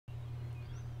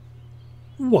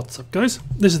What's up guys,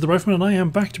 this is the Rifleman and I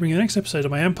am back to bring you the next episode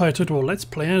of my Empire Total War Let's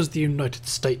Play as the United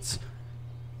States.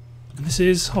 And this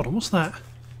is, hold on, what's that?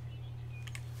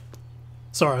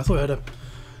 Sorry, I thought I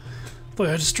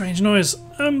heard a strange noise.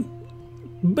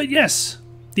 But yes,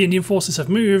 the Indian forces have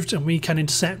moved and we can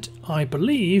intercept, I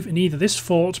believe, in either this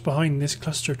fort behind this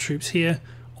cluster of troops here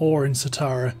or in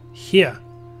Satara here.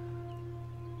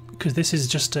 Because this is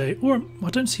just a, or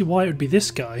I don't see why it would be this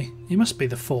guy. It must be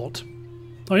the fort.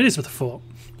 Oh, it is with the fort.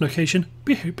 Location,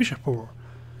 Bishopur.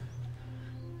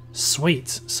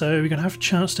 Sweet. So we're going to have a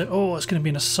chance to... Oh, it's going to be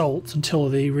an assault until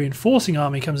the reinforcing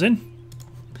army comes in.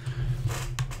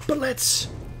 But let's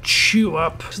chew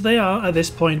up. They are, at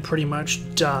this point, pretty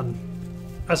much done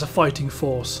as a fighting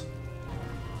force.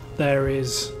 There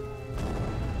is...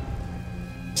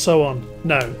 So on.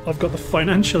 No, I've got the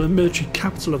financial and military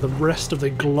capital of the rest of the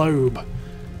globe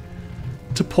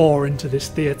to pour into this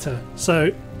theatre.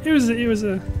 So it was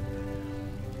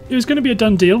going to be a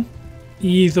done deal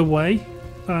either way.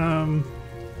 Oh,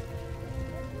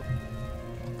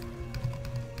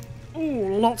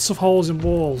 lots of holes in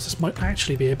walls. This might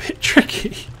actually be a bit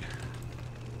tricky.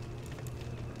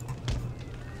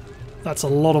 That's a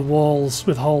lot of walls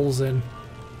with holes in.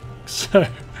 So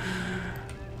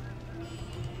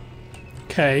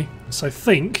okay, so I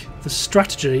think the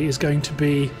strategy is going to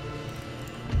be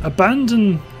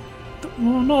abandon...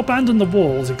 Well, not abandon the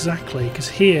walls exactly, because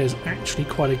here's actually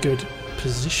quite a good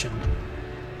position.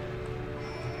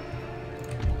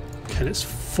 Okay, let's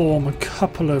form a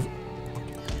couple of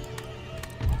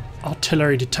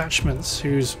artillery detachments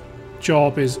whose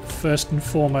job is first and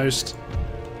foremost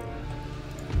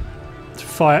to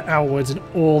fire outwards in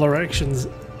all directions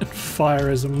and fire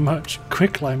as much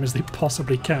quicklime as they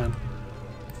possibly can.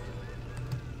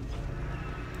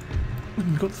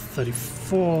 We've got the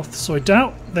 34th, so I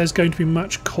doubt there's going to be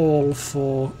much call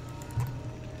for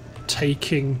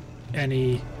taking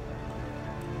any...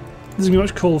 There's going to be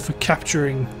much call for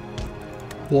capturing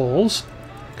walls,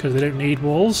 because they don't need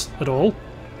walls at all.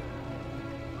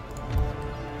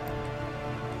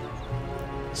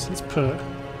 So let's put...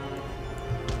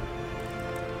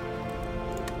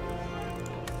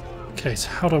 Okay, so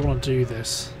how do I want to do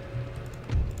this?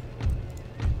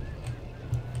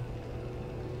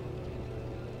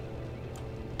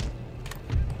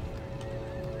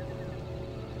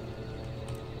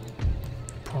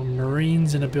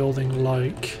 Marines in a building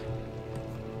like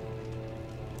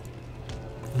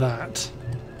that.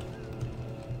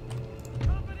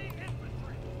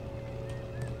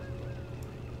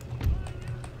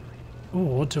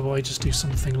 Or do I just do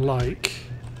something like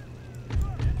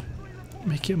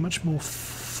make it much more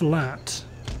flat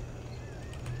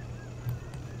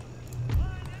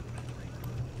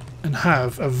and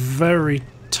have a very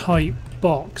tight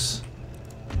box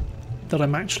that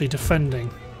I'm actually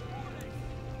defending?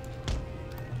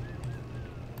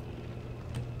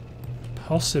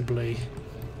 Possibly.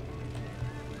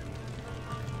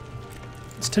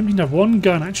 It's tempting to have one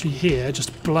gun actually here,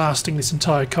 just blasting this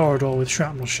entire corridor with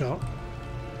shrapnel shot.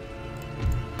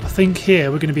 I think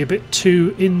here we're going to be a bit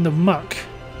too in the muck.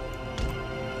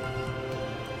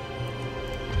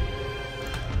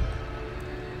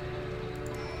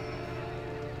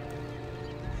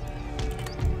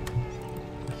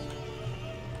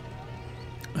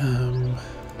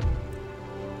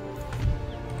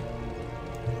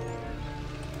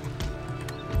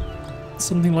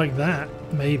 Something like that,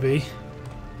 maybe.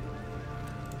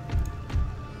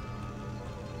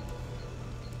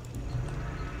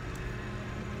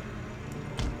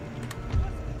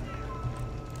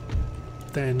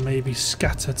 Then maybe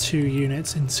scatter 2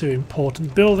 units into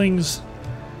important buildings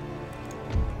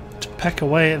to peck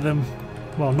away at them.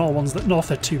 Well, not ones that, not if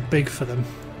they're too big for them.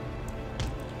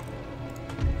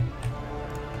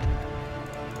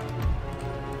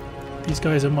 These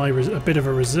guys are a bit of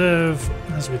a reserve,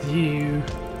 as with you.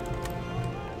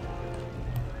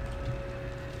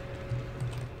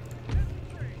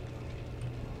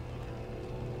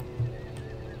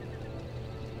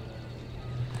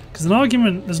 Because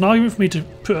there's an argument for me to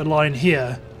put a line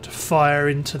here to fire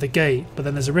into the gate, but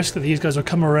then there's a risk that these guys will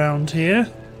come around here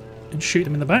and shoot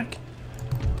them in the back.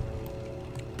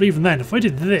 But even then, if I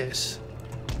did this...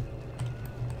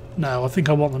 No, I think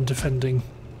I want them defending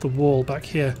the wall back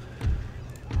here.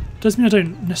 Doesn't mean I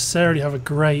don't necessarily have a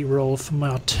great role for my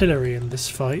artillery in this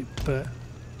fight, but...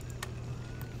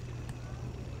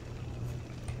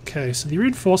 Okay, so the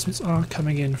reinforcements are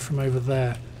coming in from over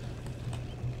there.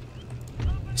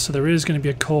 So there is going to be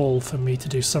a call for me to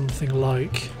do something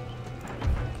like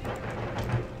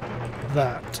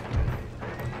that.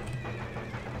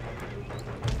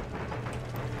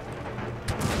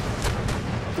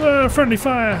 Friendly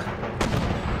fire!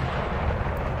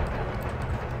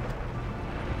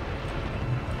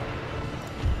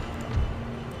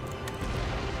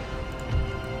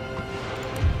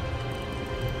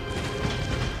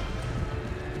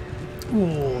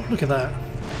 Oh, look at that.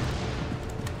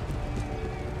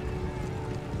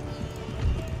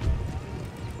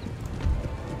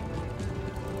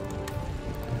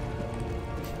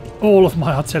 All of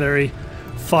my artillery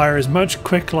fire as much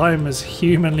quicklime as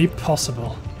humanly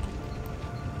possible.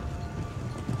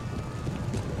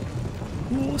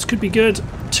 Oh, this could be good.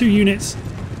 2 units.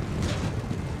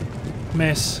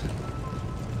 Miss.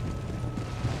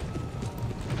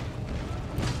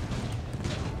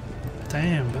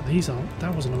 Damn, but these aren't.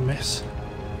 That wasn't a miss.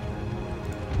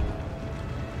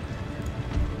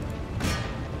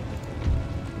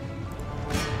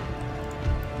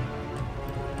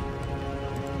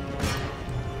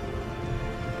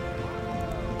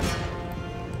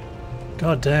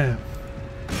 God damn.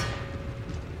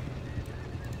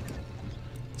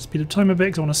 Speed up time a bit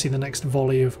because I want to see the next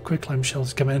volley of quicklime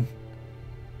shells come in.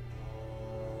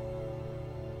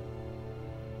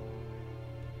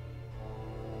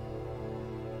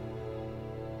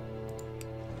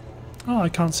 Oh, I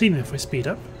can't see them if I speed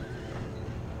up.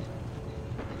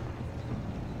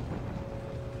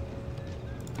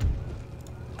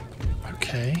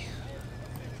 Okay.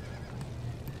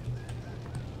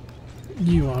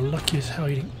 You are lucky as hell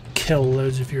you didn't kill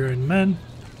loads of your own men.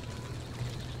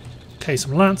 Okay,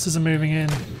 some lancers are moving in.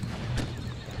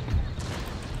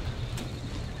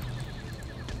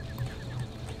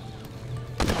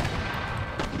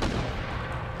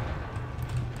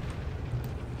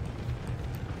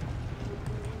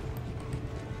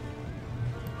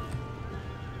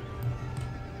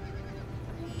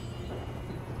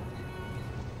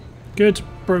 Good,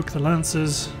 broke the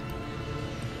lancers.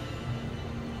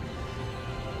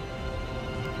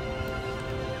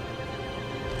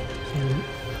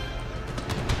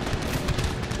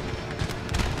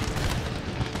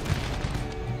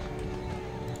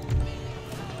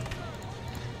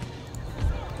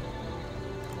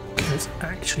 Let's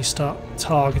actually start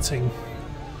targeting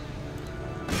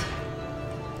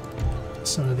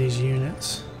some of these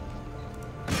units.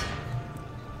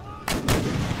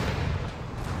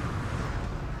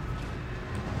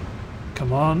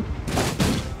 Come on.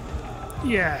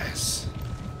 Yes.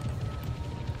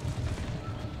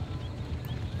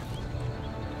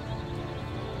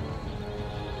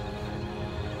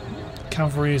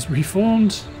 Cavalry is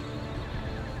reformed.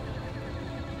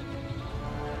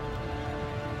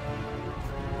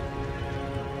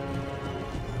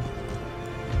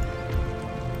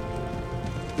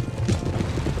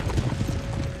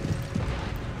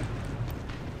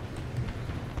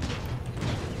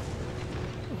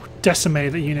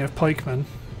 Decimated the unit of pikemen.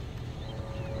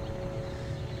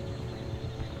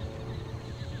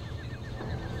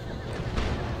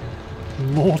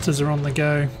 Mortars are on the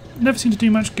go. Never seem to do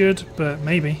much good, but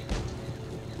maybe.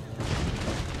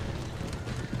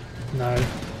 No.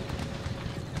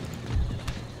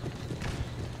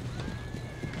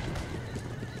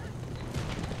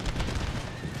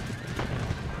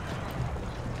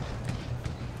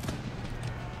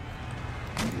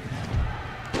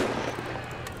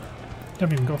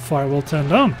 Haven't even got firewall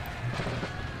turned on.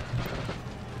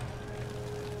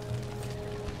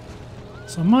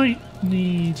 So I might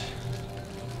need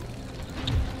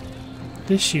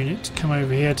this unit to come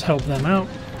over here to help them out.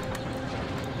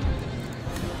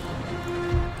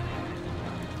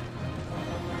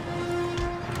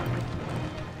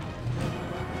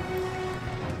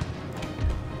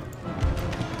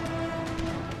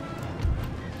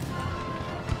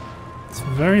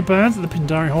 Very bad that the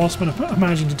Pindari horsemen are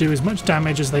managing to do as much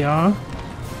damage as they are.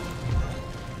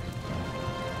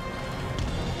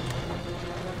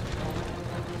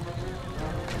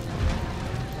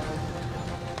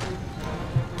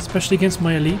 Especially against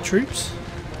my elite troops.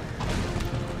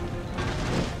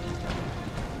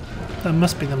 That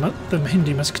must be the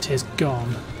Hindi musketeers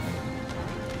gone.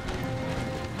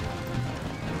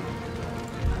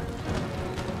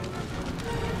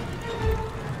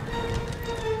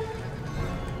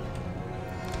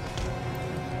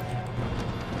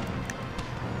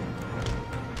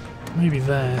 Maybe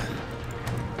there.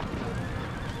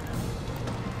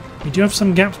 We do have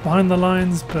some gaps behind the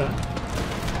lines, but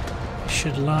they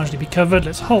should largely be covered.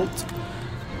 Let's halt.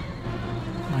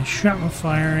 My shrapnel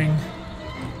firing.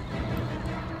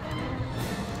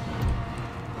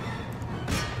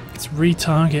 Let's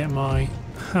retarget my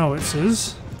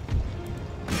howitzers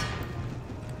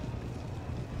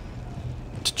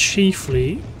to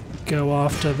chiefly go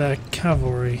after their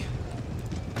cavalry.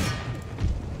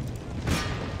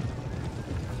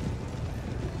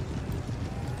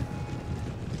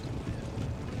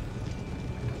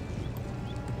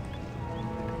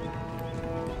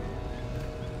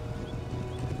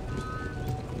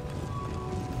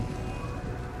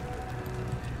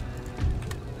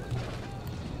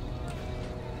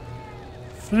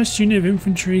 First unit of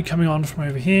infantry coming on from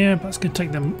over here, but it's going to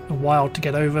take them a while to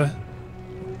get over.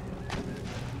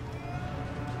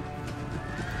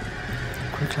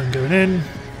 Quickline going in.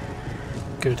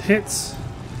 Good hits.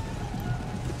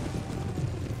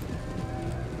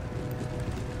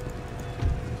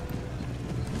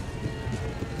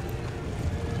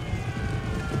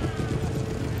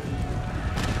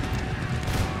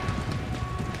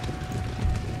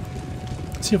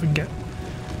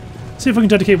 See if I can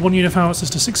dedicate one unit of howitzers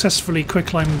to successfully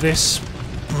quicklime this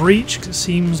breach, because it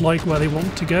seems like where they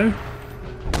want to go.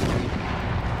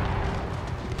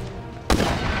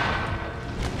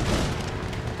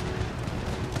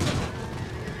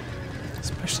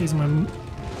 Especially as my...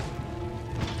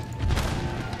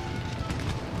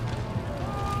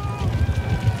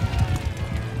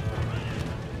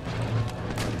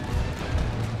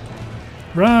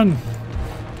 Run!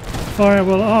 Fire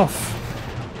well off!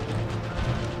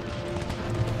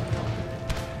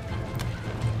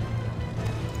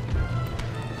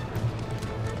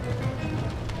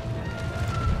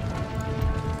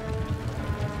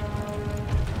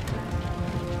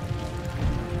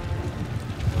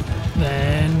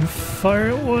 Then fire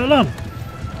it well on.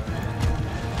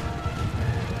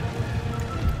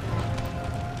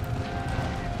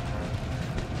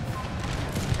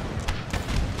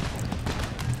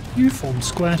 You form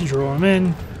square to draw them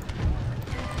in.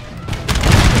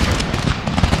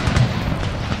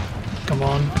 Come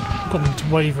on, got them to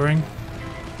wavering.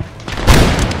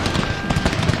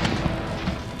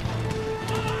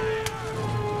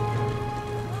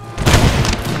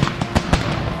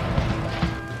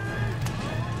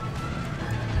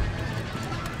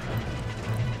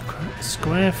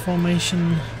 Square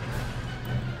formation.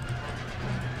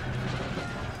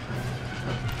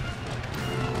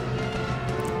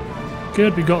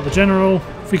 Good, we got the general.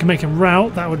 If we can make him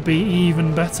rout, that would be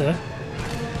even better.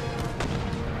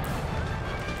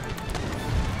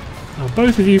 Now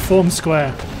both of you form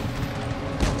square.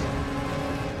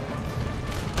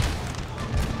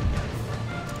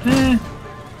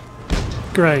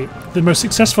 Great. The most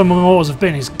successful my wars have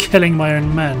been is killing my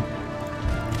own men.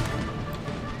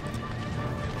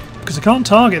 Because I can't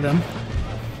target them.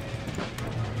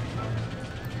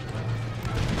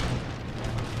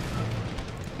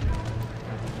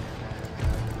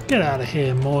 Get out of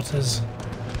here, mortars.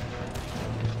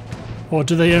 Or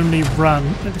do they only run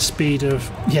at the speed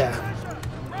of... yeah.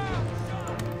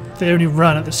 They only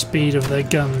run at the speed of their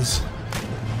guns.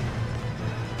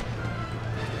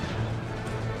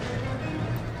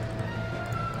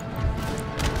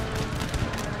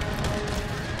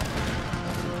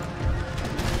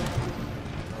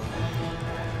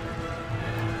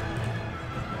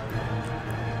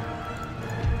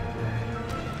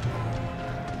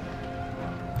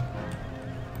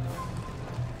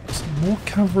 More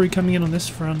cavalry coming in on this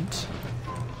front.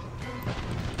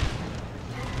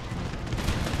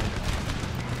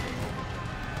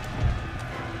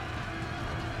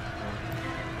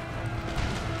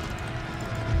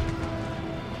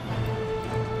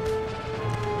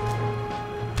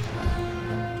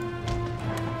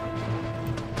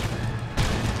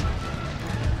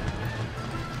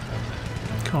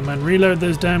 Come on, man, reload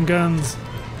those damn guns.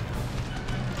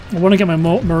 I want to get my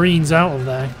marines out of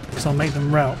there because I'll make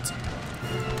them rout.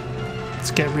 Let's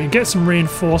get some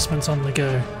reinforcements on the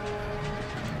go.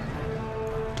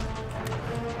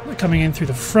 They're coming in through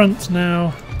the front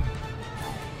now.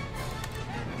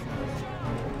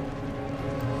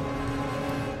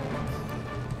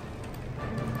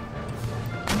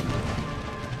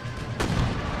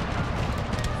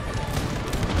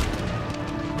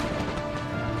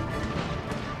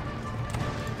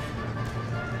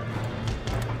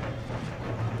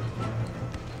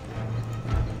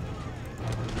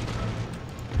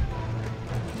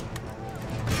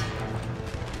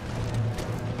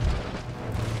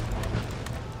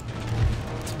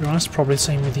 To be honest, probably the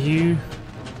same with you.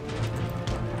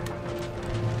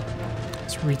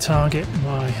 Let's retarget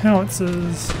my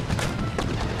howitzers.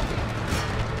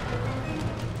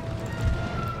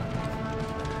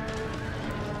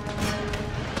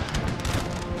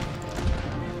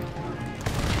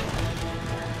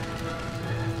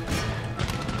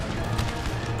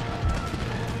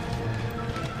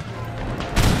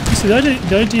 So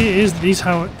the idea is that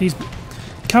these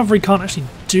cavalry can't actually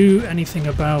do anything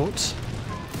about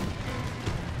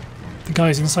the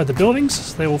guys inside the buildings,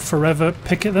 so they will forever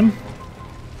pick at them.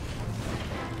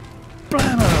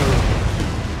 Bravo!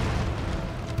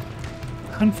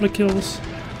 Handful of kills.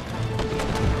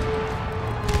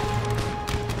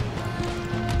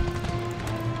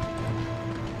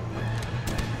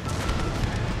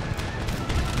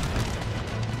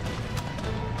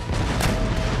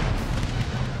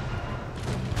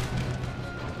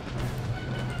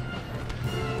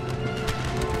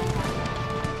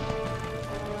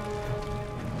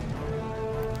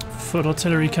 foot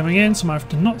artillery coming in, so I might have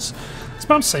to not... I was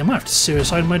about to say, I might have to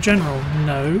suicide my general.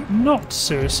 No, not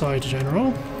suicide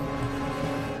general.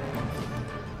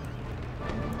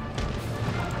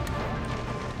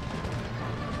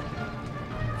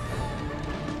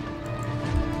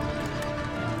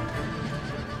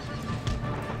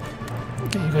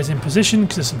 Get you guys in position,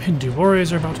 because there's some Hindu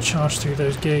warriors are about to charge through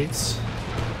those gates.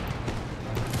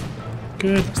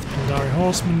 Good, that's the Pandari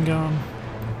horseman gone.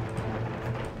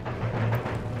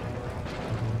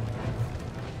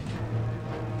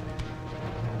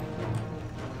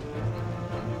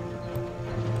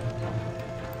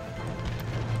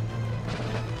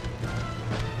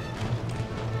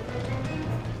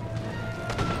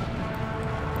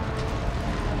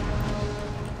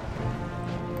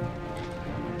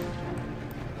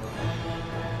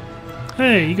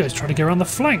 Hey, you guys trying to get around the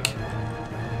flank.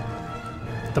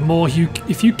 The more you...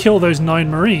 If you kill those 9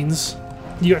 Marines,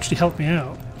 you actually help me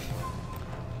out.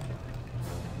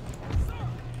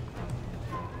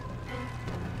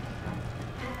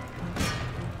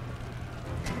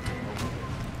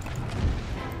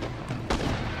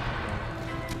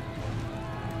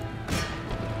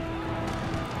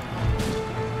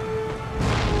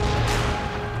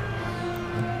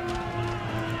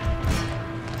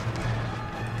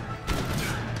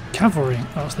 Cavalry.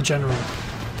 Oh, it's the general.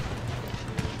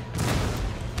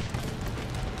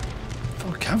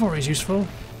 Oh, cavalry is useful.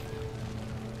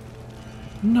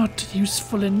 Not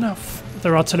useful enough.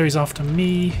 Their artillery's after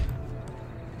me.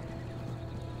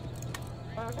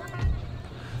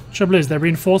 Trouble is, their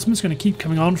reinforcements going to keep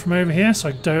coming on from over here,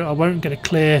 so I won't get a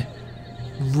clear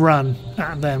run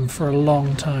at them for a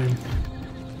long time.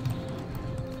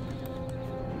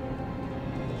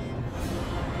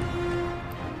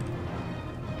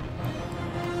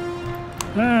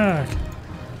 Ah.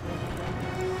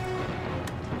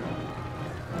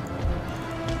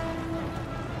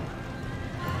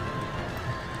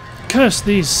 Curse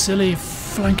these silly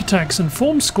flank attacks and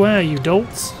form square, you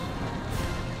dolts.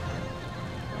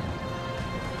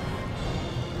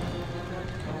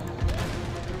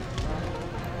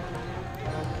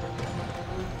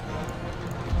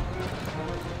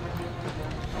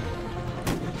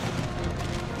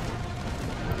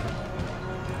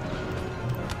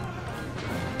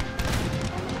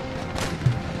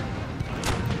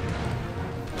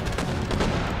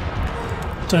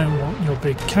 Don't want your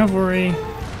big cavalry.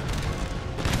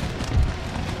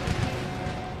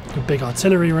 Your big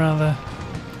artillery, rather.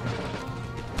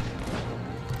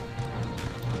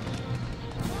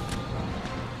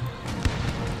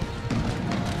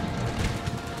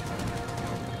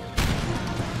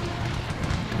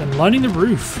 Then lining the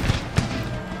roof.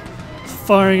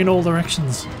 Firing in all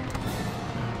directions.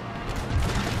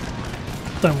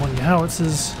 Don't want your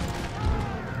howitzers.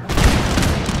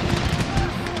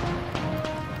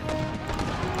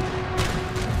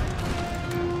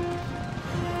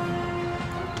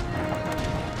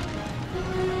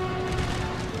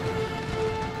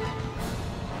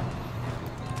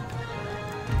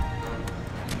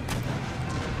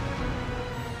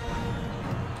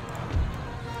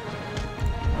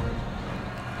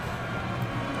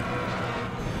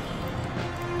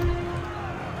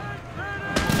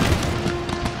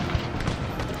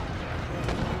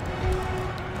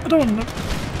 I don't want to...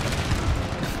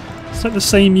 It's like the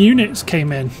same units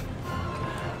came in.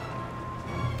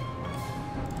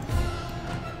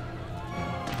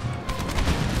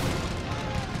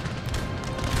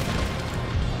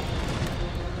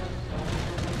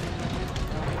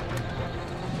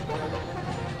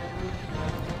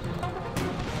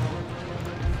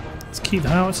 Let's keep the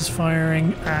howitzers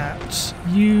firing at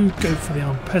you. Go for the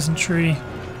armed peasantry.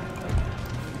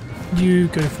 You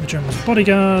go for the general's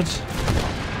bodyguard.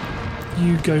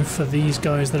 You go for these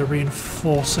guys that are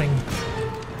reinforcing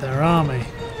their army.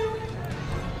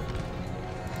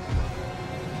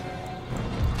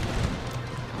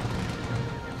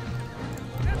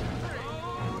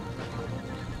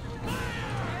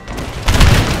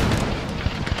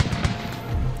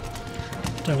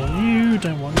 Don't want you,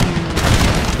 don't want you.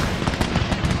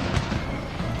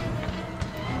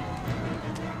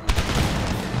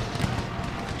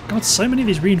 God, so many of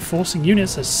these reinforcing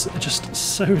units are just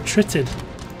so attrited.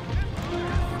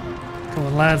 Come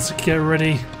on, lads, get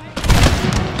ready.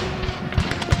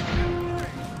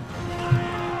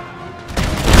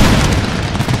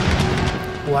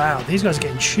 Wow, these guys are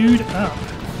getting chewed up.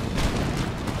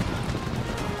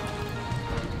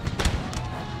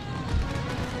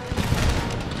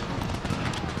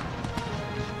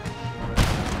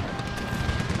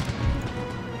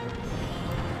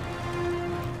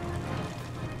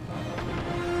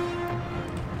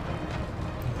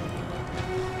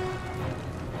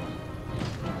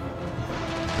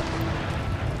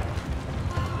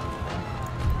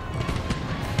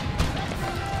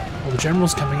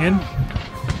 general's coming in.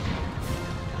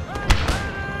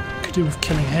 Could do with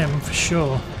killing him for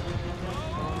sure.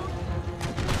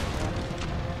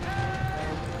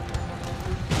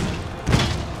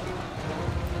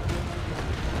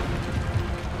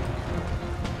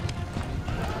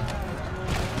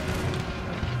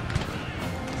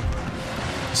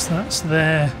 So that's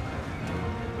their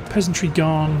peasantry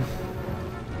gone.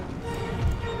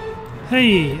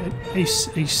 Hey, a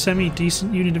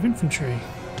semi-decent unit of infantry.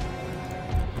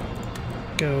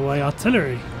 Go away,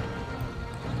 artillery.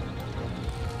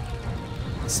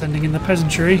 Sending in the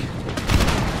peasantry.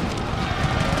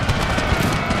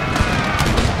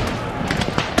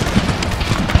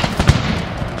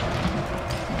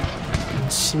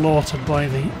 And slaughtered by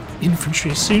the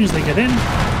infantry as soon as they get in.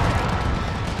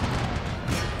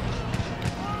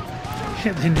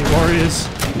 Hit the Hindu warriors.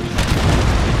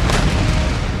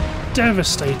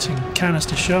 Devastating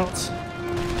canister shots.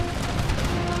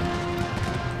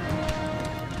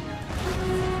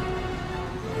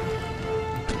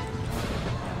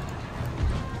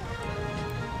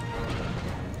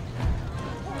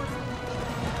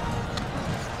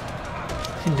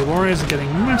 Hindu warriors are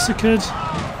getting massacred.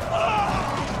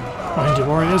 Not Hindu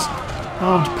warriors.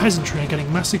 Armed peasantry are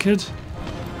getting massacred.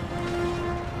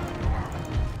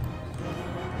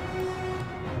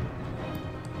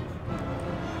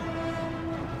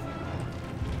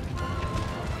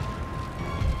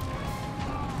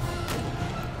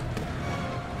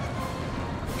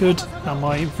 Good, now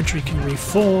my infantry can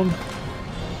reform.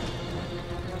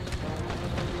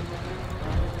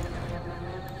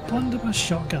 Blunderbuss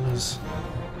shotgunners.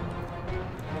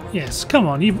 Yes, come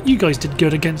on, you guys did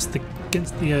good against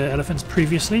the elephants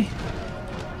previously.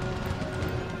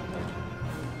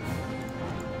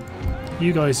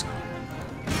 You guys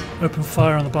open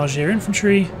fire on the Bajir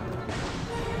infantry.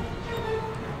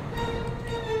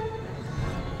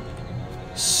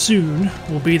 Soon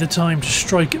will be the time to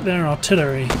strike at their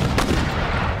artillery.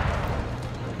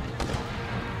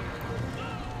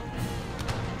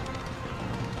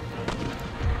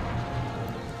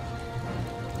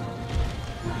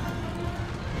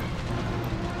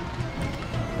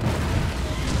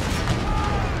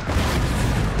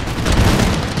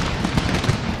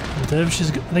 The dervishes,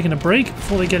 are they going to break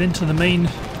before they get into the main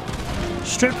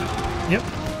strip? Yep,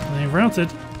 they've routed.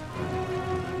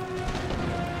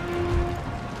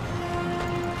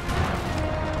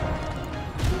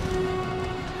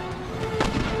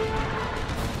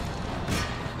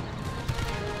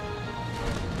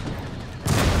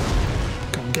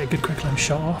 Get a good quicklime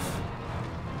shot off.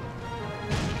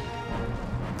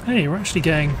 Hey, we're actually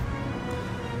getting...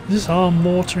 Is this our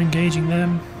mortar engaging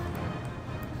them?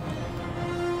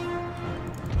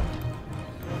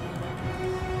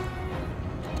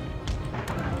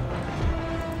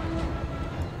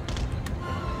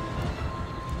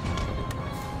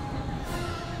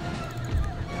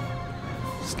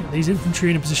 Let's get these infantry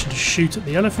in a position to shoot at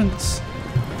the elephants.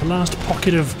 The last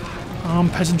pocket of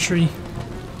armed peasantry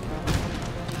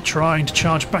trying to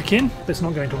charge back in, but it's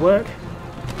not going to work.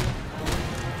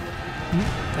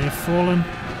 They have fallen.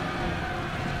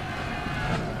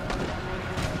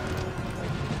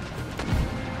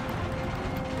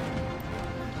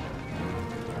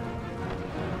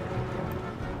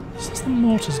 Since the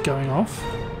mortar's going off.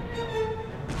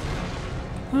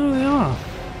 Oh, they are.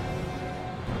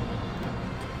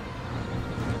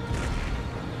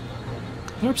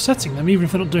 They're upsetting them even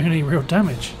if they're not doing any real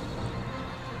damage.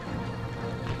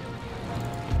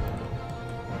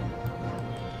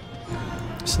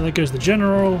 So there goes the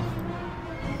general.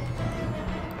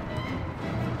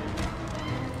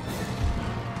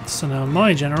 So now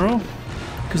my general,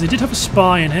 because they did have a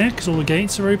spy in here because all the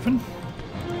gates are open,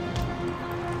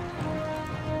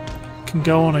 can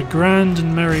go on a grand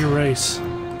and merry race.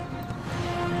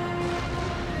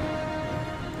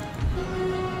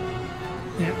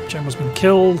 Yep, general's been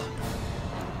killed.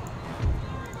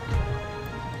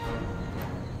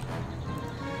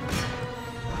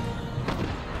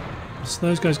 So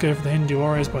those guys go for the Hindu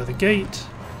warriors by the gate.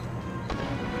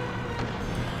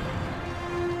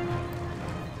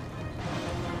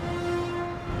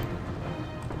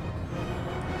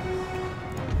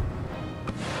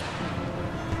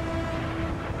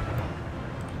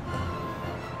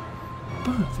 But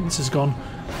I think this has gone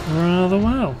rather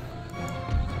well.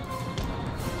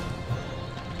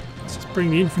 Let's just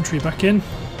bring the infantry back in.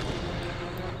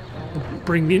 Or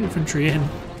bring the infantry in,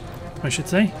 I should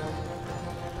say.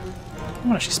 I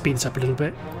might actually speed this up a little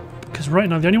bit, because right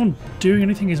now the only one doing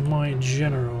anything is my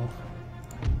general.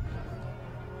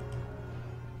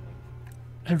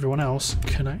 Everyone else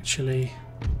can actually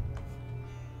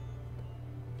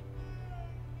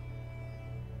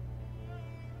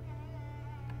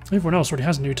Everyone else already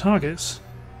has new targets.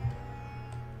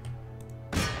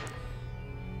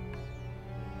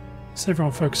 So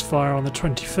everyone focus fire on the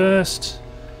 21st.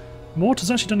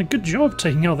 Mortar's actually done a good job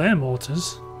taking out their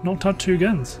mortars. Knocked out 2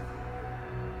 guns.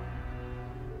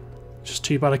 Just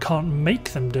too bad I can't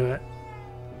make them do it.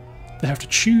 They have to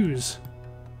choose.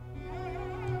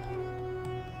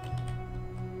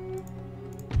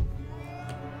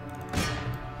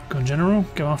 Gun General,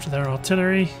 go after their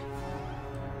artillery.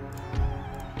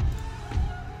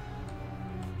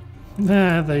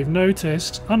 There, they've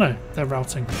noticed. Oh no, they're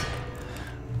routing.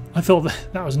 I thought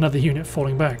that was another unit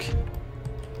falling back.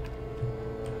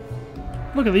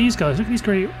 Look at these guys, look at these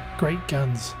great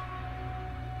guns.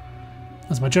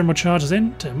 As my general charges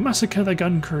in to massacre the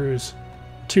gun crews.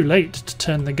 Too late to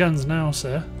turn the guns now,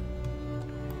 sir.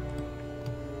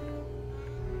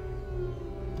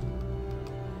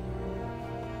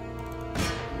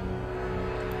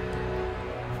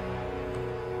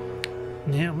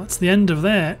 Yeah, that's the end of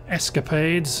their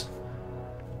escapades.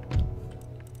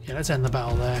 Yeah, let's end the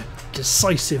battle there.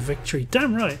 Decisive victory.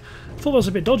 Damn right. Thought I was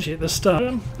a bit dodgy at the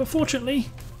start, but fortunately,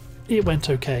 it went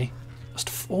okay.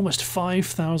 Lost almost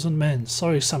 5,000 men.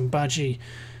 Sorry, Sambaji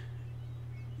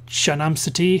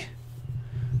Shanamsati.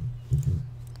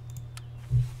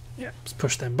 Yeah, let's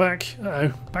push them back.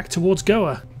 Uh-oh, back towards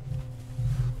Goa.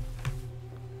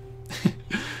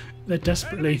 They're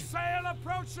desperately...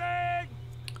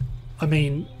 I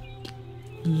mean,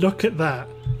 look at that.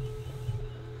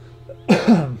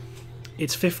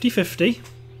 It's 50-50.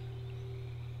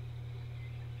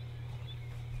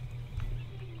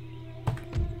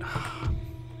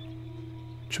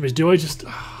 Do I just...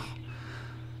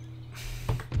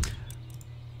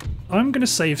 I'm going to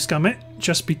save scum it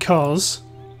just because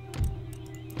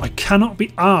I cannot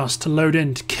be asked to load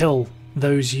in to kill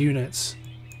those units.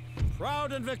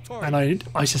 Proud and victorious. And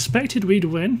I suspected we'd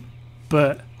win,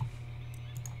 but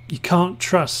you can't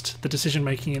trust the decision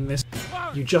making in this.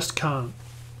 You just can't.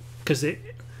 Because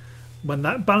when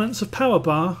that balance of power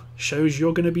bar shows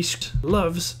you're going to be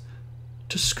loves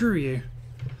to screw you.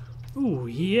 Ooh,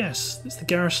 yes, it's the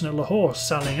garrison at Lahore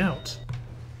selling out.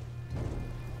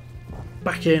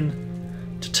 Back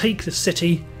in to take the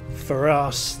city for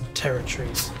our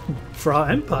territories, for our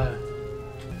empire.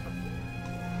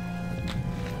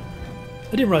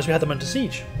 I didn't realise we had them under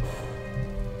siege.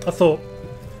 I thought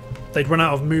they'd run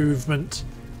out of movement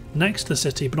next to the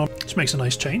city, but not, which makes a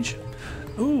nice change.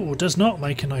 Ooh, does not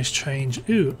make a nice change.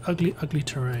 Ooh, ugly, ugly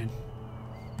terrain.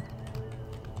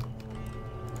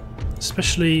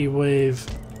 Especially with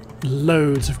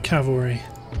loads of cavalry.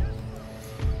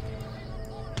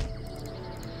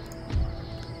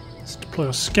 Let's deploy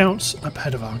our scouts up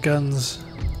ahead of our guns.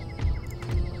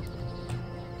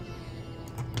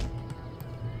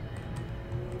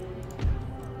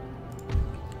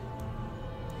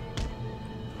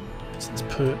 So let's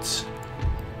put...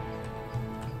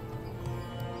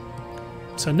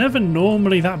 So never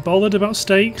normally that bothered about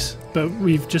stakes, but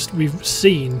we've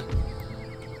seen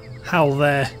how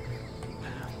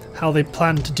they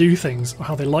plan to do things, or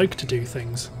how they like to do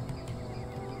things.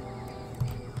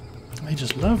 They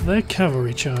just love their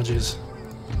cavalry charges.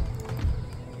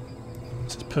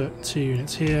 Let's put 2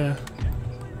 units here.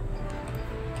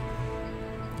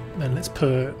 Then let's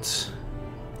put...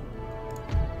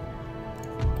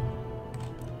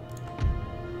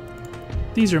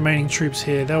 these remaining troops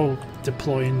here, they'll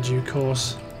deploy in due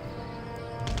course.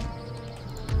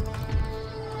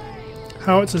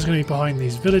 Howitzers going to be behind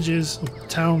these villages, or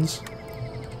towns.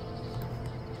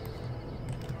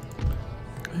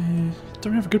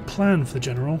 Don't have a good plan for the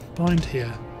general. Bind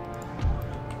here.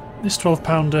 This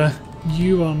 12-pounder,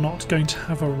 you are not going to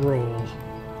have a role.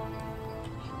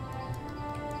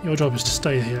 Your job is to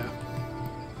stay here.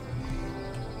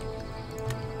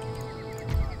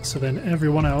 So then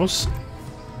everyone else,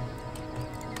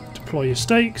 deploy your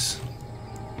stakes.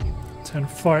 Turn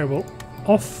fireball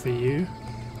off for you.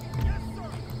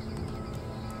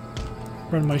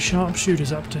 Run my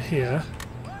sharpshooters up to here.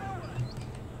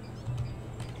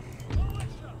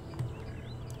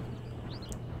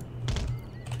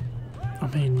 I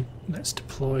mean, let's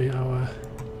deploy our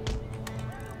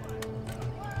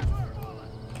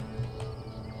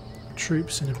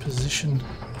troops in a position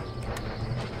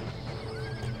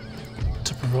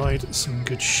to provide some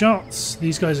good shots.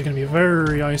 These guys are going to be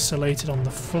very isolated on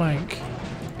the flank.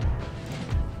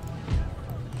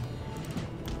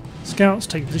 Scouts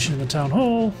take position in the town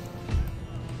hall.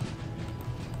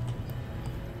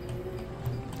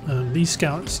 These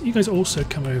scouts, you guys also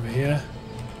come over here.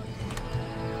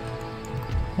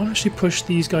 I'll actually push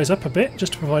these guys up a bit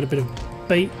just to provide a bit of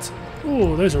bait.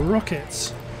 Oh, those are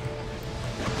rockets.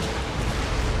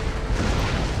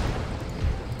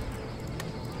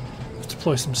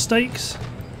 deploy some stakes.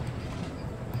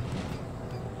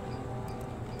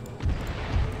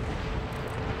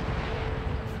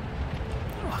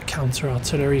 Our counter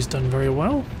artillery's done very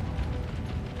well.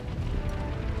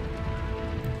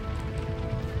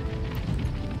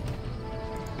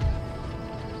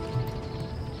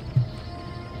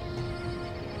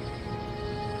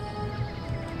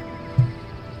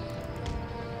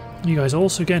 You guys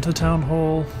also get into the town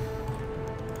hall.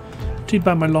 Too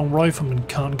bad my long riflemen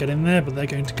can't get in there, but they're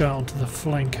going to go out onto the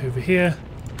flank over here.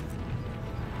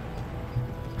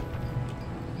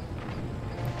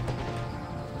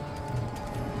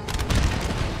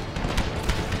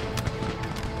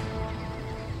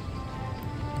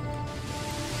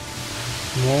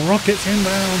 More rockets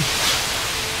inbound.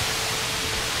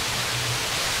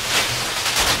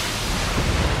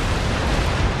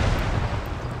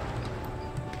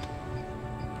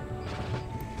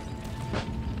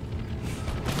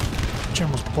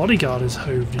 General's bodyguard is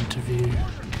hoved into view.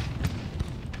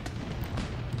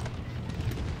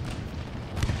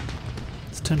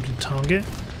 It's a tempting target.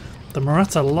 The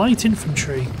Maratha light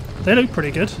infantry. They look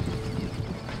pretty good.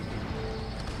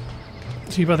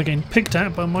 Too bad they're getting picked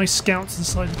at by my scouts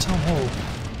inside the town hall.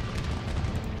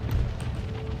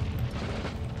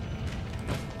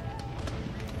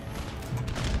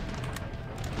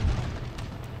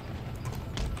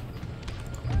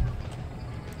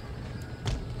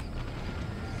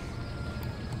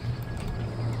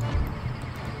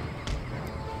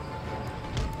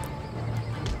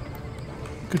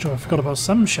 Good job, I forgot about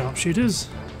some sharpshooters.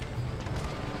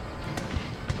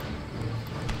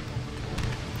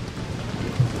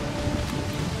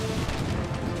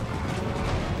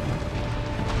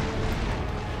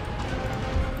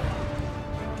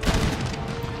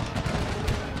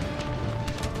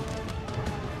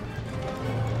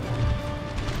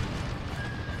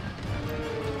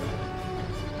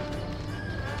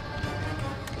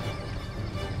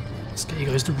 Let's get you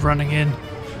guys to running in.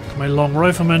 My long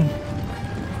riflemen.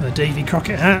 The Davy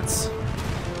Crockett hats,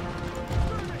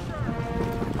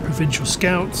 provincial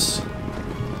scouts,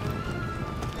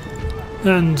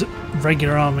 and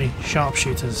regular army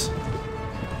sharpshooters.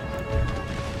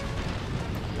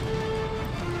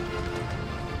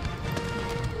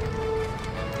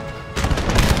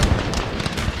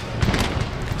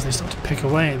 As they start to pick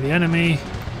away at the enemy.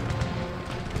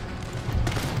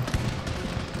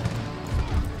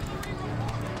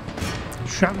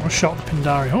 Shrapnel shot the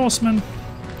Pindari horsemen.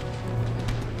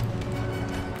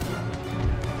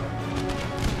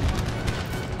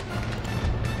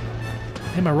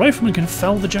 Hey, my rifleman can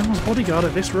fell the general's bodyguard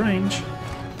at this range.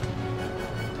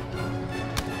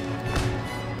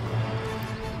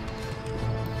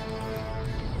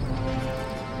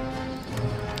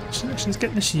 Let's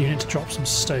get this unit to drop some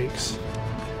stakes.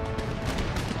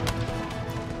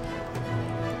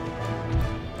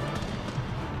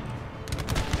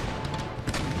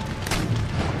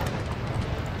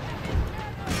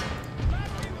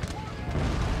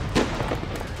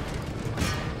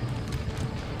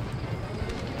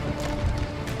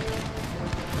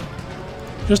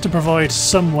 Just to provide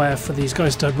somewhere for these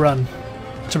guys to run,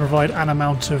 to provide an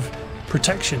amount of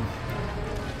protection.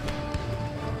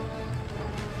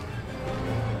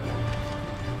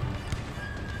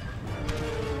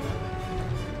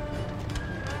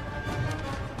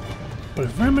 But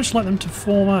I'd very much like them to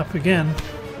form up again.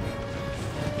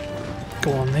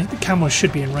 Go on, the camels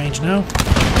should be in range now.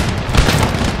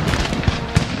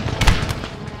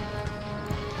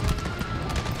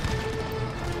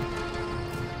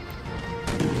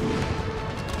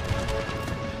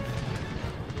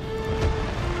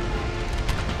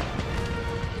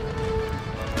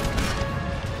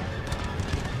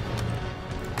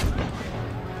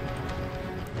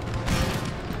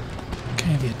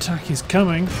 The attack is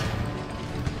coming.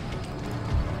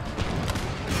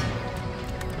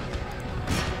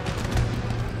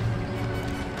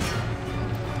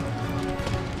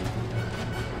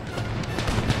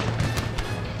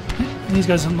 These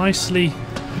guys are nicely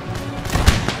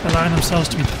allowing themselves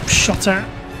to be shot at.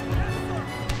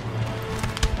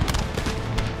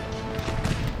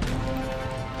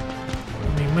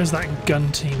 I mean, where's that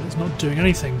gun team that's not doing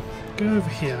anything? Go over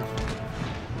here.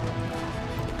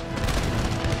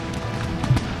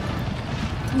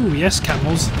 Ooh, yes,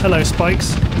 camels. Hello,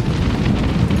 spikes.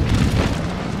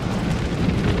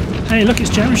 Hey, look, it's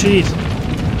Jamshid.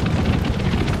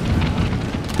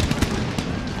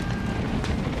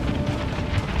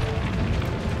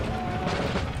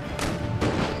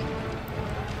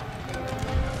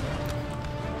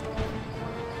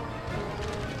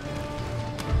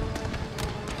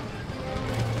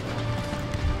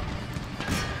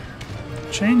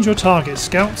 Change your target,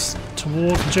 scouts,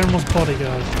 towards the General's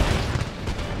bodyguard.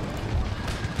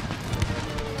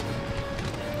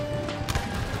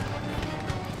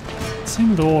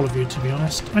 Same with all of you, to be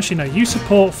honest. Actually, no, you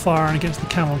support firing against the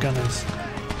camel gunners.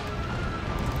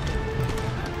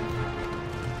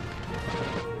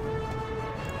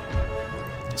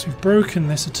 So we've broken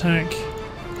this attack.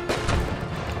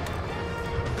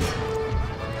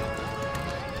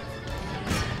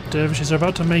 Dervishes are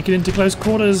about to make it into close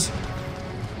quarters.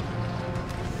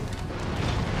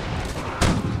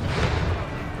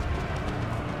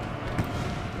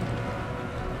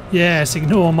 Yes,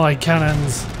 ignore my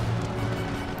cannons.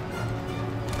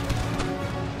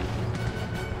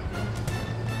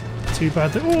 Too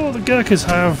bad that the Gurkhas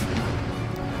have.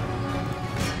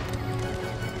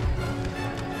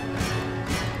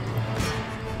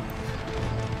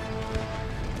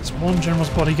 There's one General's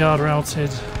bodyguard routed.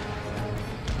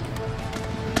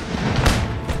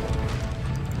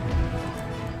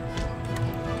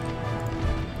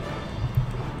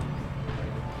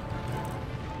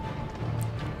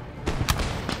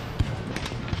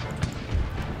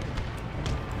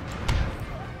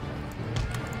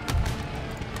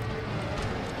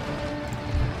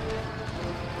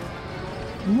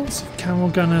 Lots of camel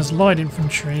gunners, light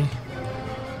infantry.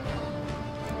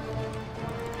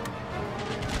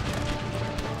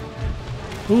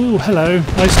 Ooh, hello.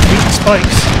 Nice to meet the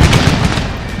spikes.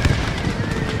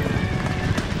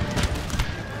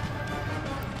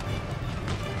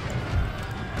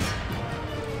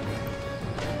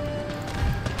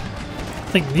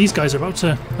 I think these guys are about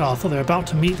to... Oh, I thought they were about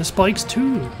to meet the spikes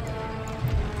too.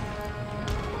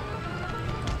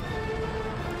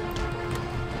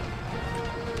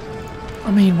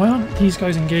 I mean, why aren't these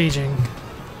guys engaging?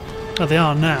 Oh, they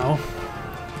are now.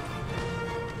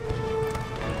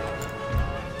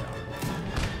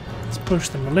 Let's push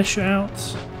the militia out.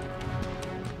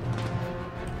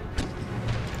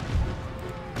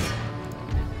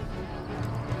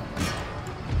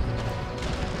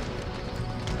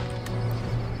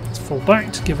 Let's fall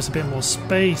back to give us a bit more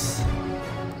space.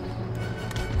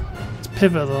 Let's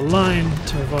pivot the line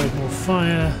to provide more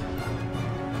fire.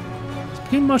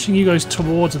 Begin marching you guys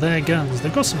towards their guns.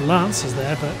 They've got some lancers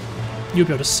there, but you'll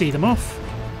be able to see them off.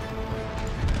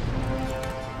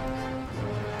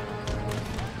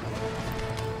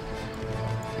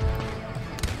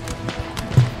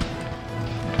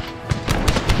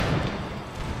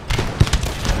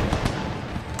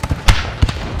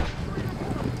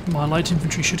 My light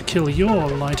infantry should kill your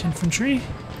light infantry.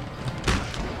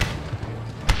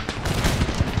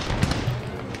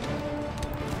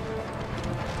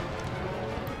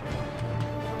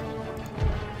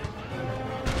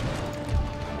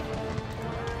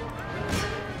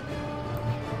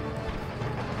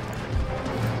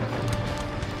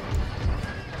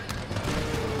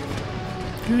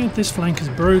 Good, this flank is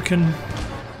broken.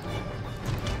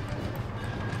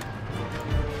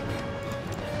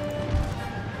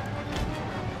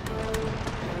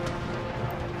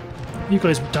 You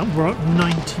guys were up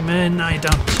 90 men, now you're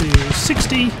down to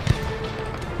 60.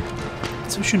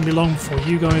 So it shouldn't be long before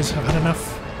you guys have had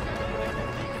enough.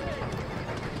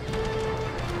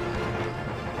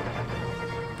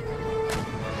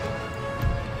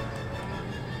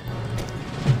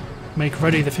 Make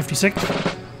ready the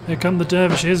 56th. Here come the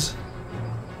dervishes.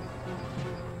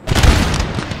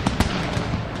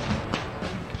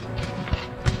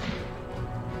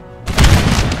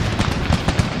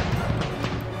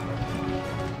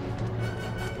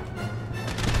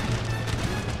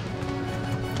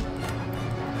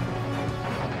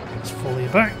 Let's fall you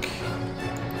back.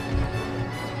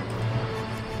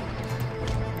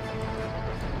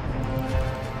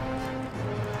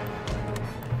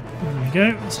 There we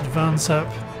go. Let's advance up.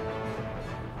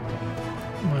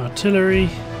 Artillery.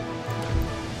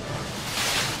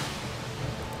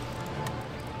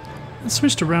 Let's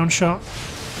switch to round shot.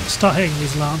 Start hitting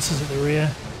these lancers at the rear.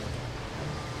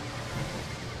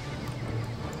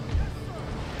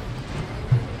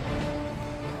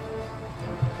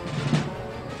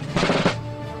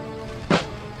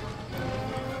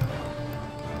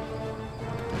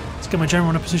 Let's get my general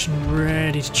in a position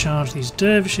ready to charge these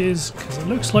dervishes, because it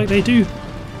looks like they do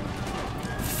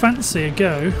fancy a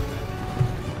go.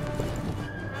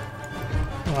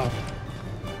 Wow.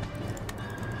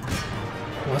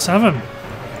 Let's have him.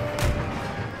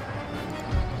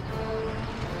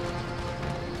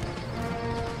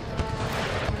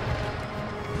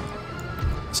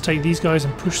 Let's take these guys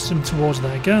and push them towards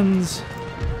their guns.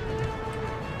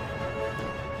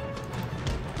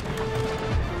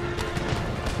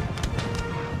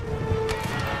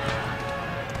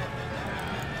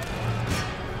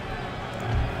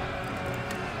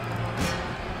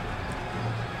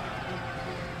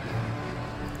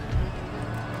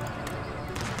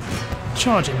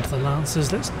 charge into the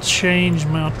Lancers. Let's change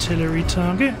my artillery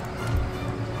target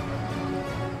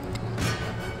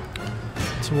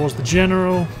towards the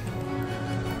general.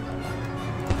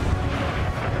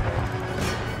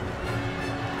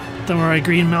 Don't worry,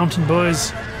 Green Mountain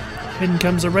boys. In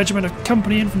comes a regiment of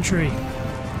company infantry.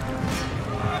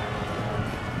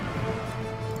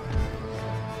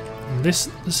 And this,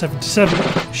 the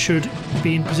 77, should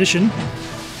be in position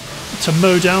to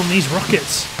mow down these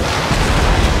rockets.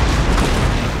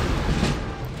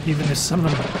 Even if some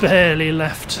of them barely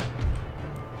left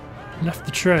the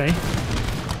tray.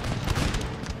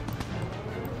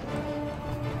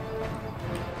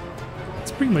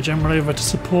 Let's bring my general over to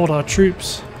support our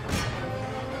troops.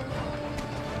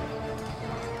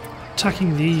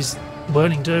 Attacking these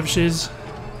whirling dervishes.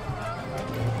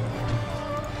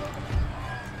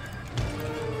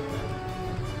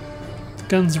 The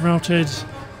guns are routed.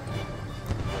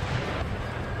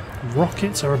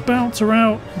 Rockets are about to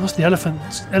rout. Whilst the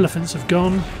elephants have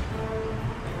gone.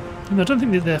 And I don't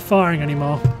think that they're firing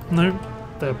anymore. No,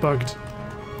 they're bugged.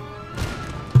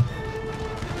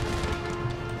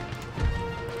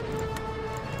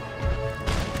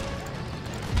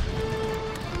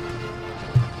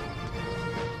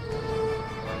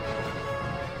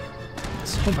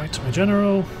 Let's go back to my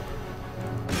general.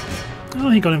 Oh,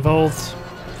 he got involved.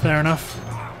 Fair enough.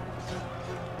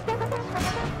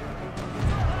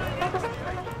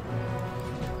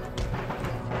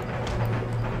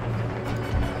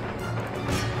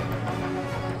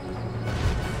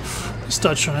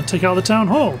 Started trying to take out the town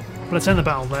hall, but let's end the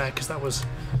battle there because that was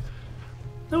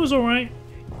all right.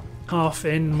 Half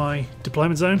in my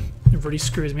deployment zone, it really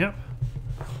screws me up.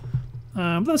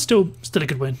 But that's still a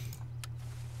good win.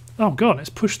 Oh god, it's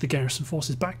pushed the garrison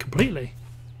forces back completely.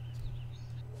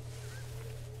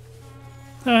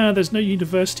 There's no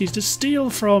universities to steal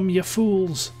from, you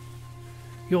fools.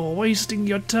 You're wasting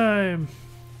your time.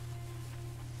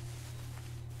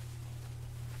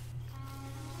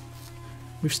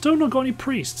 We've still not got any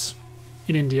priests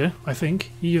in India, I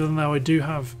think, even though I do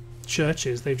have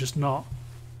churches, they've just not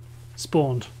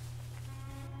spawned.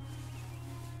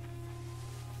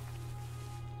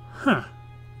 Huh.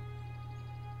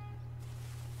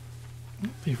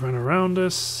 They've run around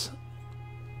us.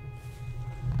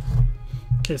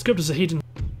 Okay, let's go up to Zahidin.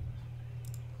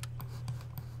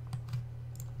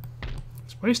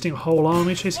 It's wasting a whole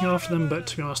army chasing after them, but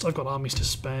to be honest, I've got armies to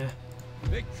spare.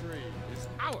 Victory is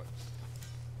ours.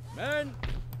 Men.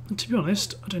 And to be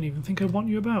honest, I don't even think I want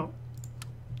you about.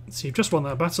 So you've just won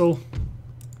that battle.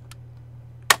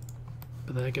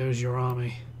 But there goes your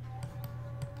army.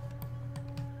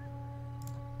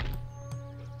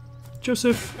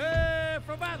 Joseph,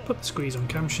 put the squeeze on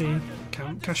Kashmir.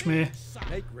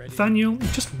 Nathaniel,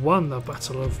 you've just won the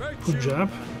Battle of Punjab.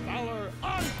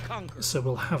 So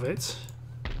we'll have it.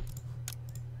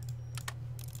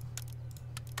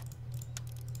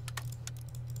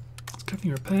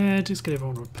 Everything repaired, let's get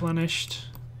everyone replenished.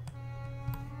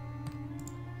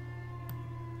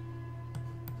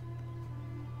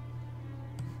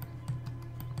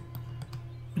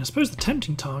 And I suppose the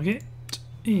tempting target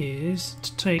is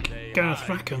to take Gareth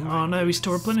Rackham. Oh no, he's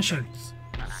still replenishing.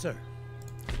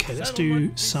 Okay, let's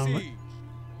do some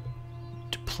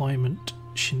deployment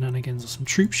shenanigans or some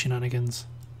troop shenanigans.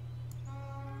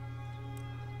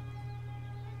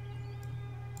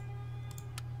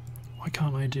 Why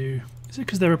can't I do... Is it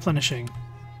because they're replenishing?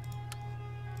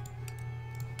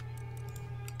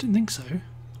 Didn't think so.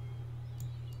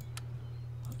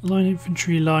 Line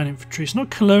infantry, line infantry. It's not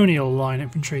colonial line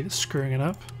infantry that's screwing it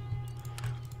up.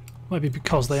 Might be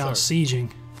because they are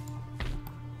sieging.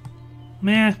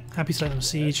 Meh, happy to let them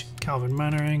siege. Calvin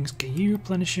Mannerings, get you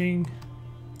replenishing.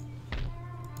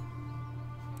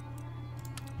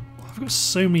 I've got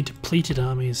so many depleted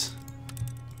armies.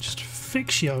 Just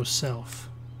fix yourself.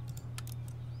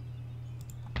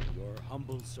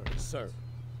 Humble sir. Sir.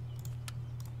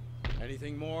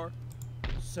 Anything more?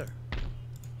 Sir.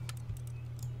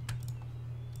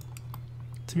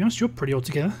 To be honest, you're pretty all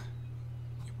together.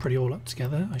 You're pretty all up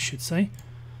together, I should say.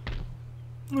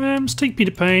 Let's take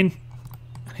Peter Payne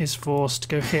and his force to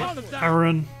go hit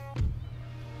Aaron.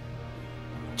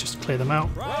 Just clear them out.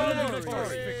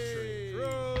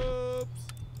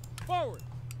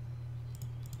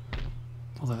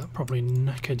 Although that probably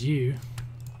knackered you.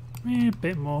 A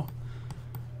bit more.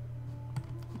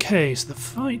 Okay, so the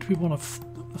fight we want to,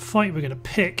 the fight we're going to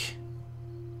pick.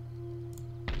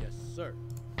 Yes, sir.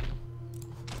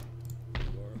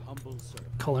 Your humble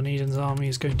servant. Colin Eden's army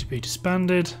is going to be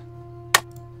disbanded.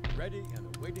 Ready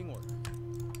and awaiting order.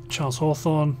 Charles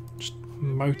Hawthorne, just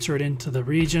motor it into the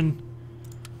region.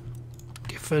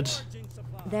 Gifford,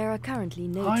 There are currently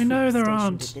no I know troops there stationed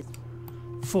aren't. at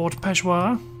this- Fort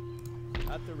Peshawar.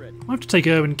 At the ready. I have to take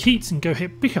Irwin Keats and go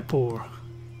hit Bikapur.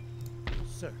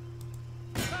 Sir.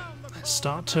 Let's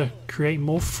start to create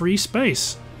more free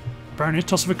space. Apparently a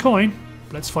toss of a coin.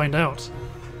 Let's find out.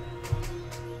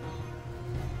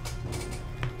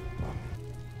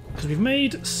 Because we've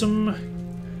made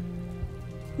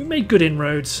good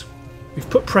inroads. We've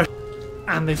put pressure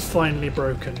and they've finally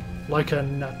broken like a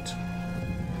nut.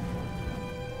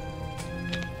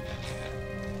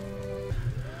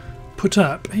 Put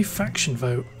up a faction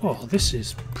vote. Oh, this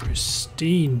is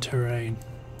pristine terrain.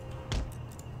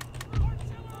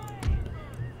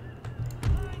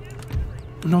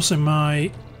 And also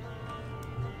my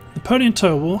Napoleon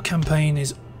Total War campaign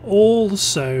is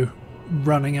also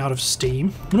running out of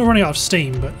steam. Well, not running out of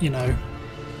steam, but you know,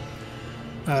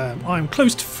 I'm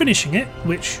close to finishing it,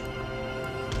 which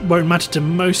won't matter to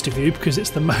most of you because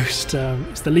it's the most,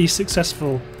 it's the least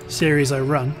successful series I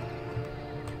run.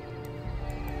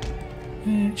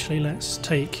 Actually, let's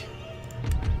take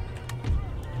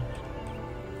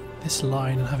this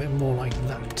line and have it more like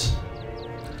that.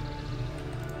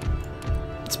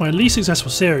 It's my least successful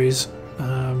series,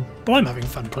 but I'm having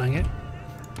fun playing it.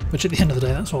 Which, at the end of the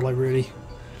day, that's all I'm really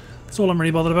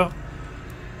bothered about.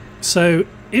 So,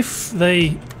 if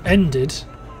they ended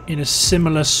in a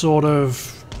similar sort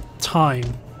of time,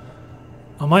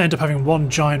 I might end up having one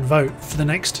giant vote for the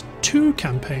next 2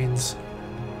 campaigns.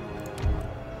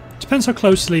 Depends how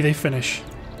closely they finish.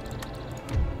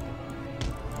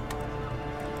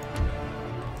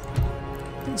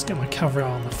 Let's get my cavalry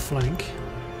on the flank.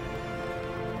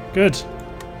 Good.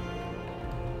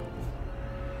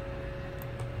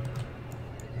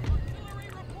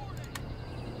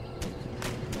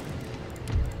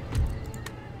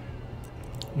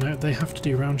 No, they have to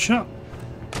do round shot.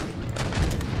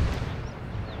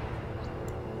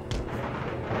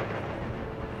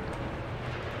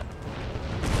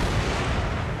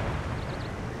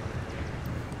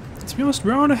 To be honest,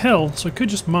 we're on a hill, so I could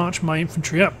just march my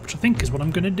infantry up, which I think is what I'm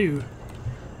going to do.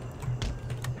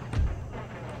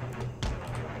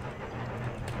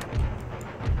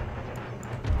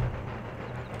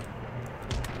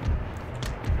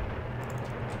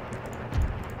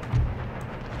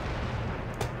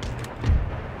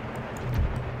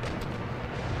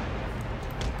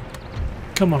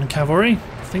 Come on, cavalry.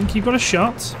 I think you've got a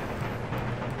shot.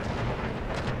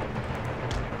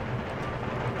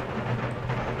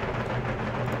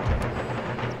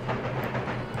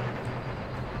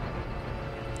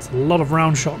 It's a lot of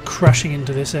round shot crashing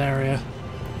into this area.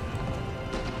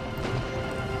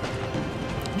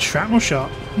 Shrapnel shot.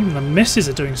 Even the misses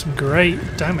are doing some great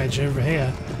damage over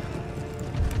here.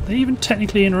 They're even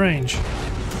technically in range.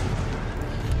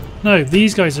 No,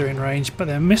 these guys are in range, but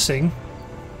they're missing.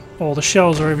 Or the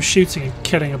shells are overshooting and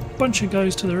killing a bunch of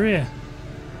guys to the rear.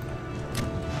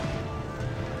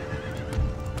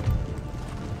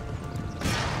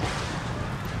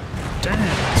 Damn,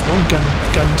 that's one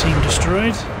gun team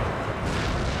destroyed.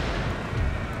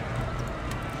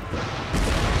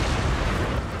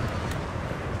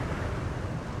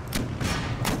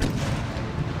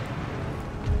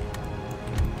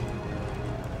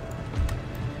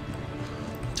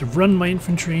 To run my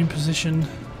infantry in position.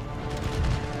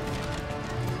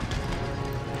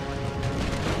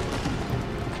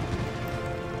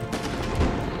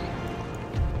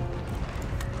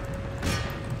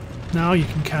 Now you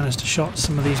can canister shot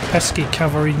some of these pesky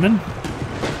cavalrymen.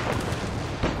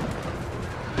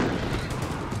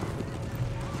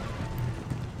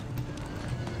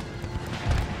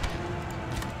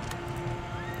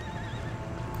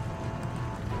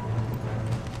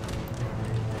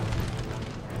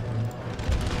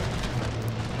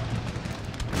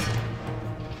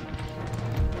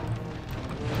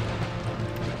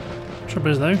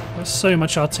 Trouble is though, there's so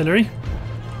much artillery.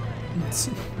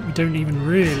 We don't even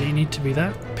really need to be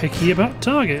that picky about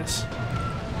targets.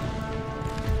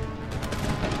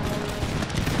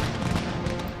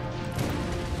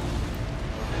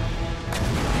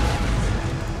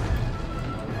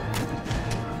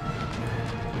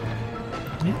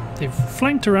 Yeah, they've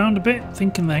flanked around a bit,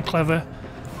 thinking they're clever.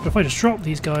 But if I just drop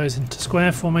these guys into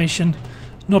square formation,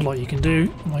 not a lot you can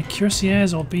do. My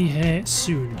cuirassiers will be here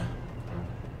soon.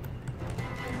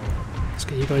 Let's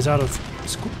get you guys out of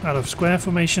square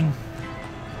formation.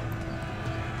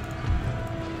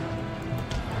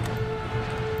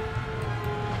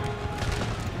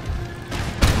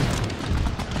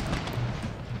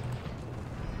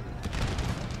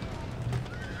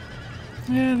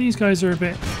 Yeah, these guys are a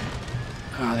bit...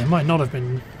 they might not have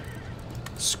been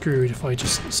screwed if I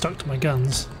just stuck to my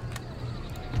guns.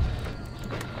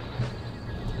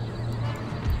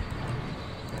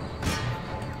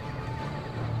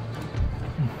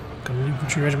 an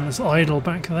infantry regiment that's idle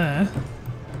back there.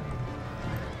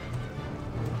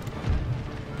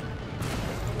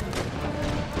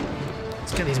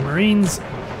 Let's get these Marines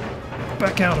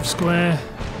back out of square.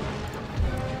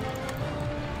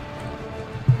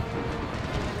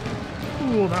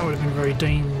 Oh, that would have been very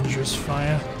dangerous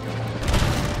fire.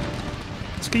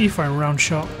 Let's get you firing round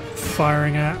shot,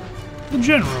 firing at the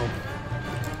general.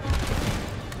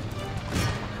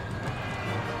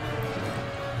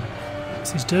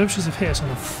 So these dervishes have hit us on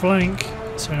the flank,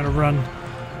 so I'm going to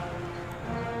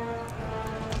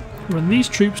run these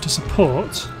troops to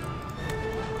support.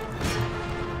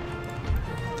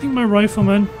 I think my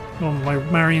riflemen, or my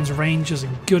Marion's Rangers, are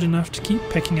good enough to keep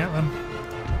picking at them.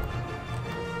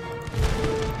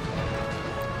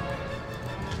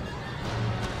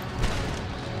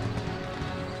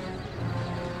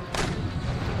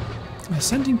 They're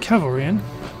sending cavalry in.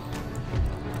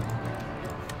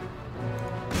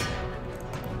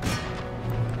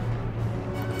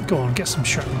 Go on, get some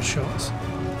shrapnel shots.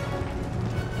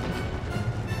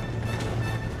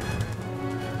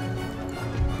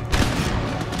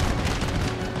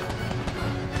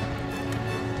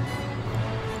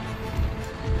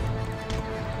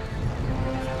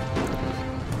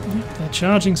 Yep, they're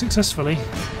charging successfully.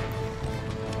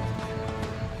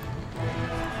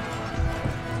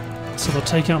 So they'll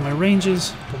take out my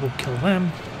Rangers, but we'll kill them.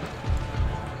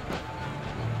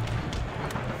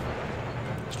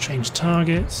 Let's change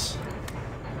targets.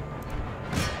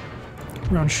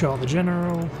 Round shot the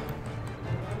general.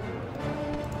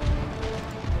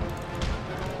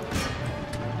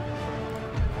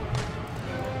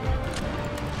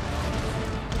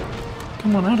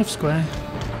 Come on, out of square.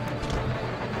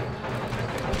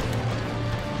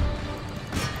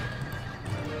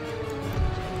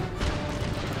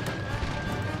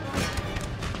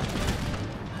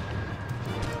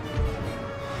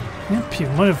 Yep, you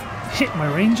might have hit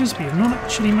my Rangers, but you've not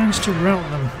actually managed to rout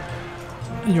them.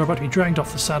 And you're about to be dragged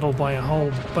off the saddle by a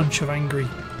whole bunch of angry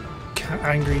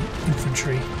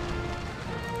infantry.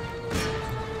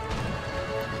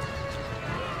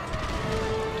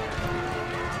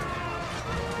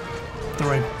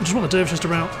 Right, I just want the dervishes to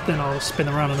rout, then I'll spin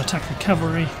around and attack the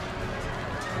cavalry.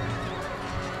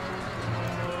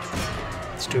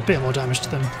 Let's do a bit more damage to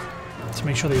them to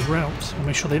make sure they rout, and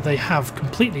make sure they have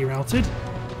completely routed.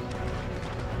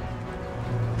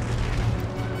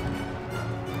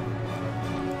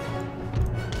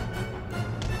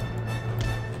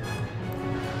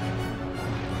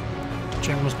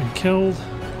 General's been killed.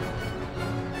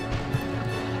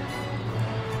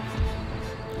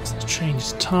 Let's change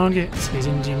his target to these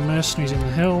Indian mercenaries in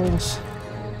the hills.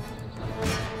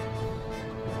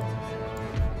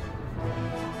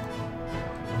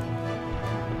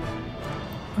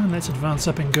 And let's advance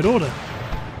up in good order.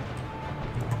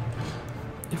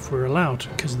 If we're allowed,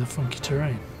 because of the funky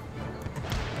terrain.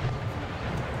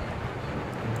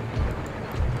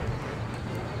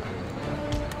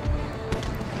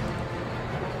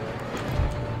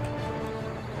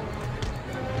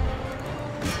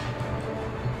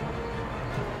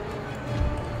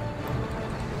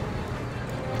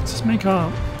 Let's make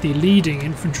the leading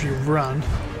infantry run,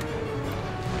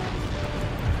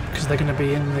 because they're going to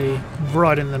be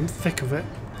right in the thick of it.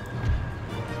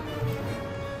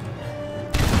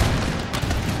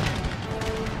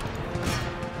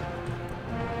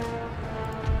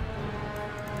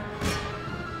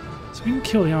 So we can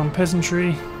kill the armed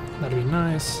peasantry. That'd be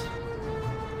nice.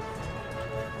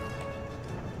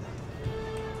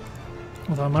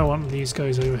 Although I might want these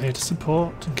guys over here to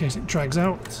support in case it drags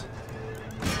out.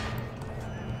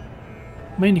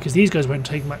 Mainly because these guys won't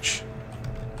take much.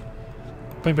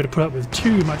 Won't be able to put up with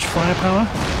too much firepower.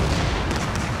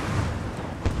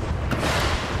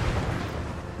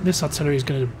 This artillery is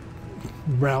going to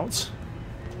rout.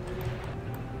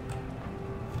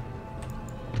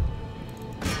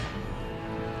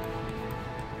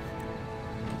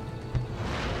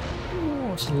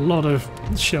 Oh, it's a lot of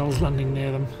shells landing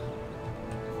near them.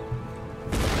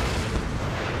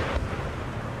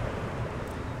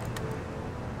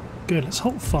 Good, let's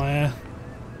hold fire.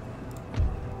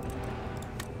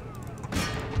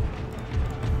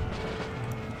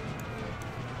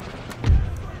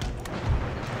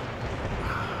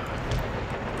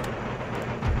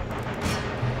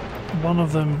 One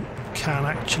of them can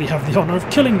actually have the honour of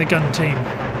killing the gun team.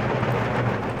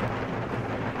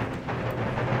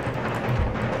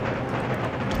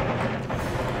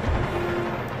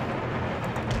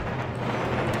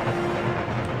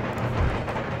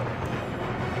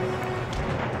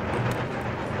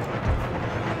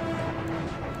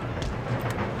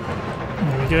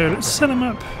 There we go, let's set them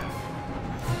up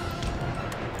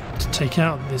to take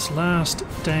out this last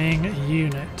dang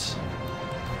unit.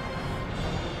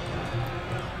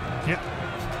 Yep.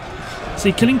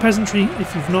 See, killing peasantry,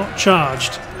 if you've not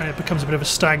charged, and it becomes a bit of a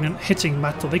stagnant hitting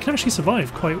battle, they can actually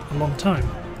survive quite a long time.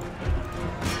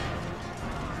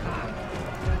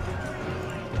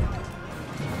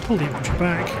 Pull the infantry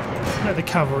back, let the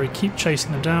cavalry keep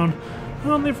chasing them down.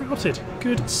 Oh, and they've rerouted.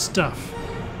 Good stuff.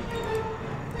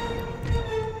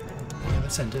 Yeah,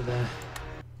 let's end it there.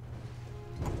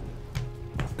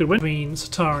 Good win between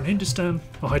Satara and Hindustan,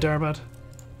 or Hyderabad.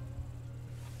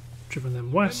 Driven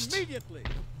them west. Immediately.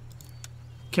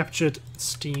 Captured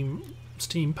steam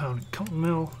power and cotton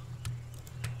mill.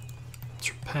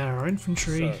 Let's repair our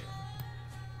infantry. Sir.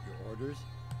 Your orders?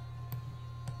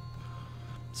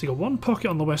 So you got one pocket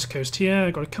on the west coast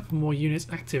here. Got a couple more units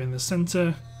active in the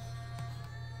centre.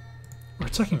 We're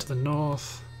attacking to the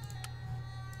north.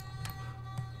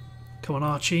 Come on,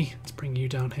 Archie. Let's bring you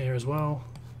down here as well.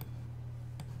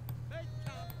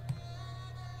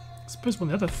 I suppose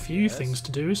one of the other few things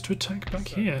to do is to attack back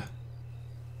here.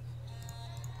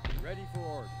 Ready for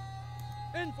order.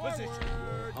 In position.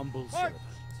 Your humble servant.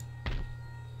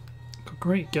 Got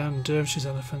great gun, dervishes,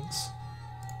 elephants.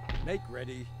 Make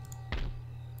ready.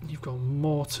 You've got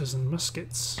mortars and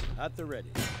muskets. At the ready.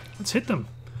 Let's hit them.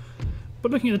 But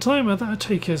looking at the timer, that would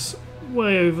take us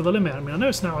way over the limit. I mean, I know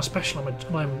it's now a special,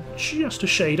 I'm just a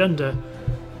shade under.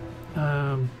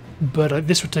 But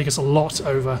this would take us a lot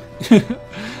over.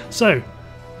 So,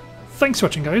 thanks for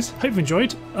watching, guys. Hope you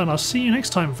enjoyed, and I'll see you next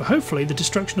time for hopefully the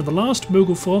destruction of the last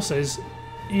Mughal forces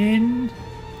in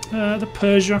the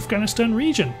Persia-Afghanistan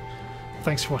region.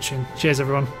 Thanks for watching. Cheers,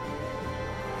 everyone.